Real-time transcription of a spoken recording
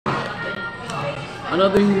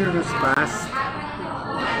Another year has passed.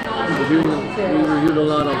 We reviewed a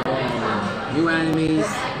lot of new animes,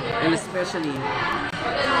 and especially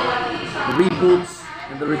the reboots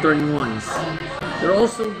and the returning ones. They're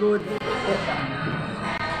also good.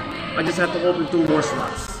 I just have to open 2 more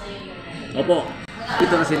slots. Opo,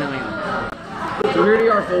 ito na sila ngayon. So here they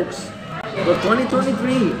are, folks. The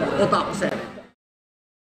 2023 Otaku 7.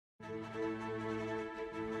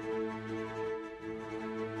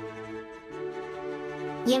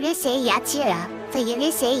 許せやつら for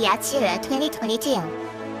許せやつら2022.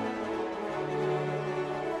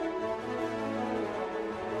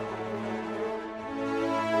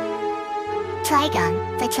 Trigon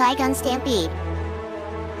for Trigon Stampede.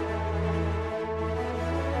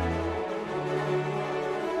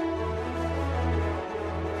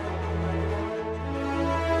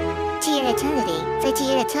 Dear Eternity for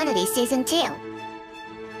Dear Eternity Season 2.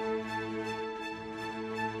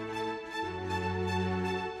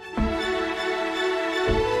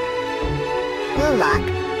 Lock.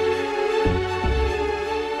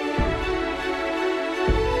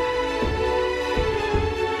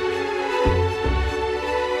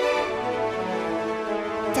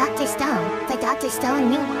 Dr. Stone for Dr. Stone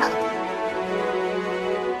New World.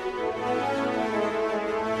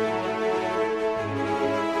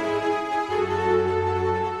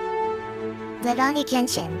 Rurouni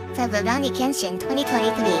Kenshin for Rurouni Kenshin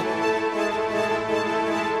 2023.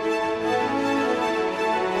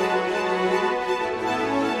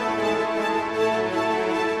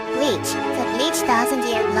 For Bleach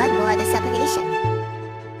 1000-Year Blood War The Separation.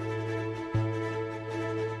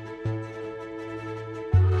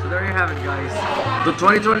 So there you have it, guys. The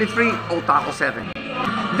 2023 Otaku 7.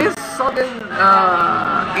 This sudden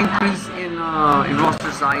increase in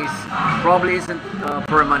roster size probably isn't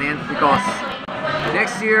permanent because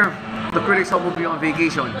next year the Critics will be on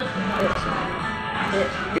vacation.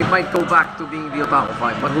 It might go back to being the Otaku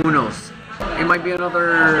 5, but who knows? It might be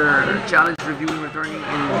another challenge reviewing returning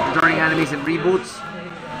animes and reboots.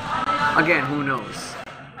 Again, who knows?